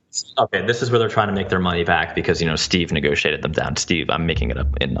 Okay, this is where they're trying to make their money back because, Steve negotiated them down. Steve, I'm making it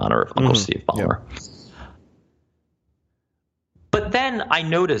up in honor of Uncle Steve Ballmer. Yep. But then I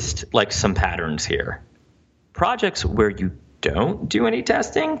noticed like some patterns here. Projects where you don't do any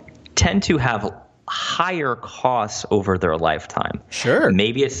testing tend to have higher costs over their lifetime. Sure.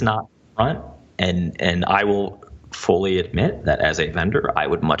 Maybe it's not front, and I will fully admit that as a vendor, I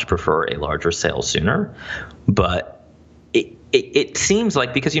would much prefer a larger sale sooner. But it seems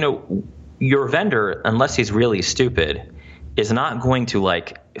like, because, your vendor, unless he's really stupid, is not going to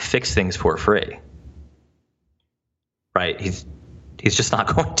like fix things for free. Right? He's just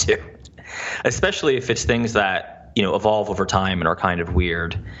not going to. Especially if it's things that, evolve over time and are kind of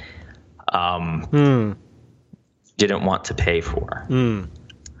weird. Didn't want to pay for.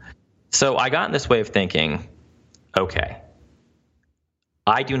 So I got in this way of thinking, okay,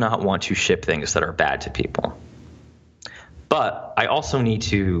 I do not want to ship things that are bad to people. But I also need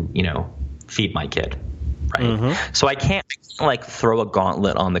to, feed my kid, right? Mm-hmm. So I can't like throw a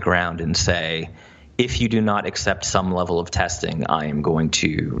gauntlet on the ground and say, if you do not accept some level of testing, I am going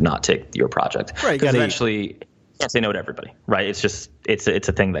to not take your project. Right. Because eventually you can't say no to everybody, right? It's just, it's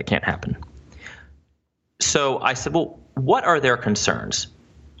a thing that can't happen. So I said, well, what are their concerns?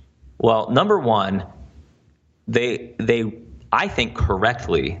 Well, number one, they I think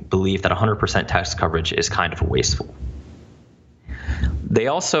correctly believe that 100% test coverage is kind of wasteful. They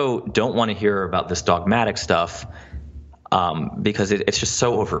also don't want to hear about this dogmatic stuff because it's just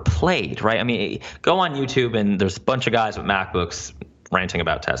so overplayed, right? I mean, go on YouTube and there's a bunch of guys with MacBooks ranting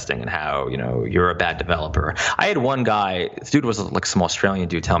about testing and how, you're a bad developer. I had one guy, this dude was like some Australian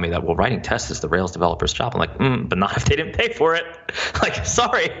dude, tell me that, well, writing tests is the Rails developer's job. I'm like, but not if they didn't pay for it. Like,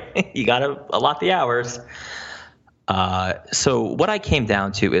 sorry, you got to allot the hours. So what I came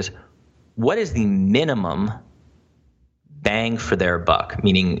down to is, what is the minimum bang for their buck?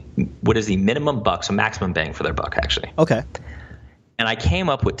 Meaning, what is the minimum buck, so maximum bang for their buck, actually. Okay. And I came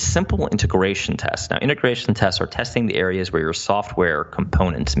up with simple integration tests. Now, integration tests are testing the areas where your software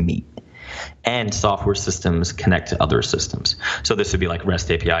components meet and software systems connect to other systems. So this would be like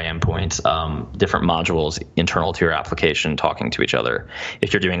REST API endpoints, different modules internal to your application talking to each other.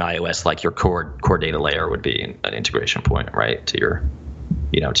 If you're doing iOS, like your core data layer would be an integration point, right, to your,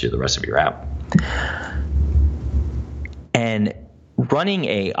 to the rest of your app. And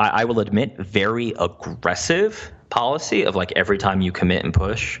running I will admit, very aggressive policy of like every time you commit and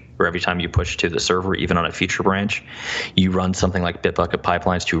push, or every time you push to the server, even on a feature branch, you run something like Bitbucket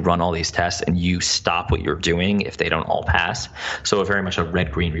pipelines to run all these tests, and you stop what you're doing if they don't all pass. So very much a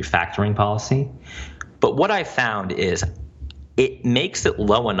red-green refactoring policy. But what I found is it makes it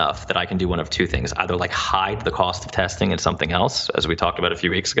low enough that I can do one of two things: either like hide the cost of testing in something else, as we talked about a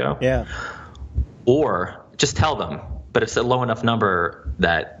few weeks ago, or just tell them. But it's a low enough number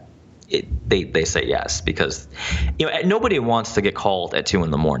that they say yes, because nobody wants to get called at 2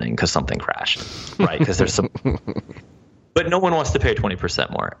 a.m. because something crashed, right? Because there's some, but no one wants to pay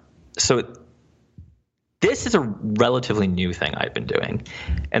 20% more. So this is a relatively new thing I've been doing,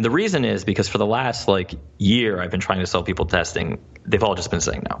 and the reason is because for the last year I've been trying to sell people testing. They've all just been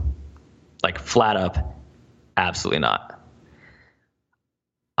saying no, like flat up, absolutely not.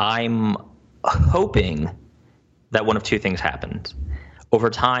 I'm hoping that one of two things happens. Over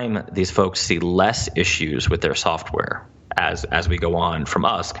time, these folks see less issues with their software as we go on from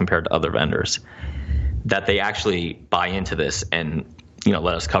us compared to other vendors, that they actually buy into this and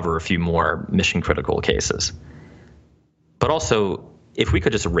let us cover a few more mission critical cases. But also, if we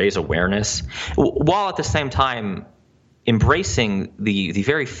could just raise awareness, while at the same time embracing the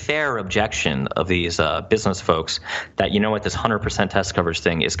very fair objection of these business folks that, what, this 100% test coverage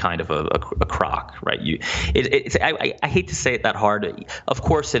thing is kind of a crock, right? I hate to say it that hard. Of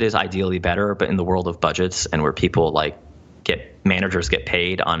course, it is ideally better, but in the world of budgets and where people managers get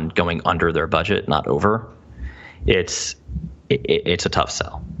paid on going under their budget, not over, it's a tough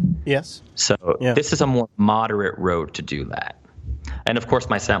sell. Yes. So This is a more moderate road to do that. And of course,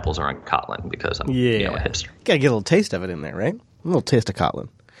 my samples are on Kotlin because I'm a hipster. Got to get a little taste of it in there, right? A little taste of Kotlin.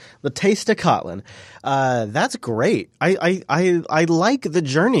 The taste of Kotlin. That's great. I like the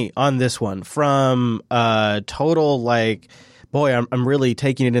journey on this one from total boy, I'm really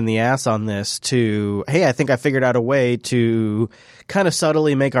taking it in the ass on this, to, hey, I think I figured out a way to kind of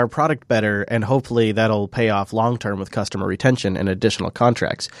subtly make our product better, and hopefully that'll pay off long term with customer retention and additional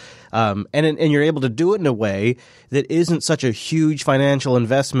contracts. And you're able to do it in a way that isn't such a huge financial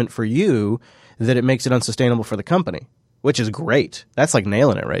investment for you that it makes it unsustainable for the company, which is great. That's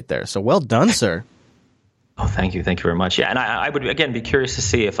nailing it right there. So well done, sir. Oh, thank you. Thank you very much. Yeah, and I would, again, be curious to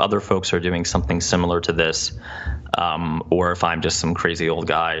see if other folks are doing something similar to this, or if I'm just some crazy old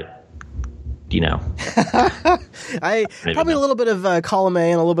guy, Probably a little bit of column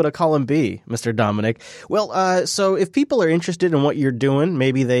A and a little bit of column B, Mr. Dominic. Well, so if people are interested in what you're doing,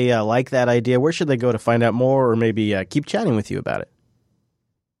 maybe they like that idea, where should they go to find out more, or maybe keep chatting with you about it?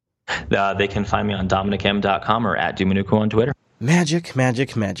 They can find me on DominicM.com or at Dominuco on Twitter. Magic,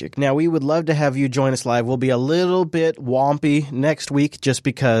 magic, magic. Now, we would love to have you join us live. We'll be a little bit wompy next week just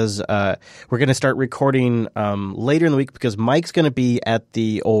because we're going to start recording later in the week because Mike's going to be at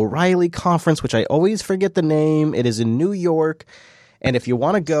the O'Reilly conference, which I always forget the name. It is in New York. And if you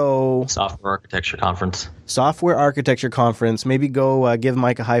want to go... Software Architecture Conference, maybe go give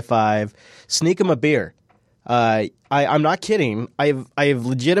Mike a high five, sneak him a beer. I'm not kidding. I have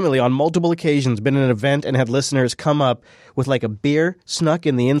legitimately on multiple occasions been in an event and had listeners come up with like a beer snuck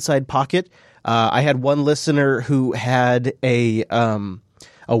in the inside pocket. I had one listener who had a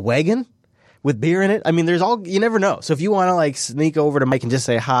wagon with beer in it. I mean, you never know. So if you want to like sneak over to Mike and just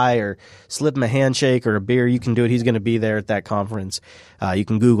say hi or slip him a handshake or a beer, you can do it. He's going to be there at that conference. You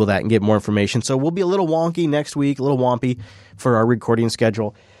can Google that and get more information. So we'll be a little wonky next week, a little wompy for our recording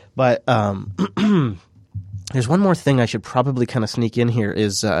schedule. But there's one more thing I should probably kind of sneak in here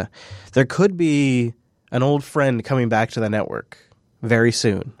is there could be an old friend coming back to the network very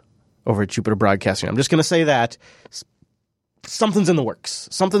soon over at Jupiter Broadcasting. I'm just going to say that. Something's in the works.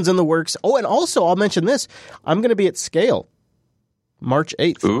 Oh, and also I'll mention this. I'm going to be at Scale March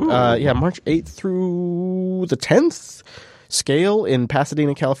 8th. March 8th through the 10th. Scale in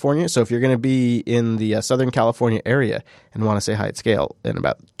Pasadena, California. So if you're going to be in the Southern California area and want to say hi at Scale in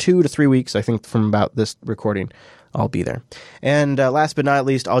about 2 to 3 weeks, I think from about this recording, I'll be there. And last but not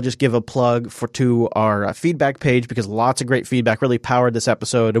least, I'll just give a plug to our feedback page because lots of great feedback really powered this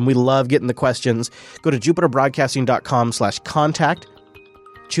episode, and we love getting the questions. Go to jupiterbroadcasting.com/contact.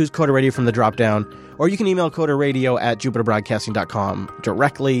 Choose Coder Radio from the drop-down, or you can email coderradio@jupiterbroadcasting.com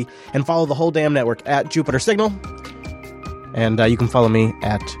directly, and follow the whole damn network at Jupiter Signal. And you can follow me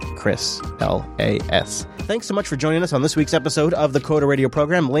at Chris LAS. Thanks so much for joining us on this week's episode of the Coder Radio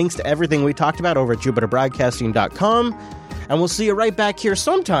program. Links to everything we talked about over at jupiterbroadcasting.com. And we'll see you right back here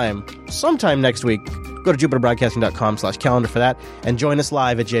sometime next week. Go to jupiterbroadcasting.com/calendar for that. And join us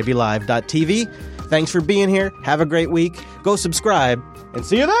live at jblive.tv. Thanks for being here. Have a great week. Go subscribe. And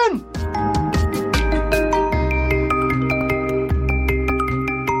see you then!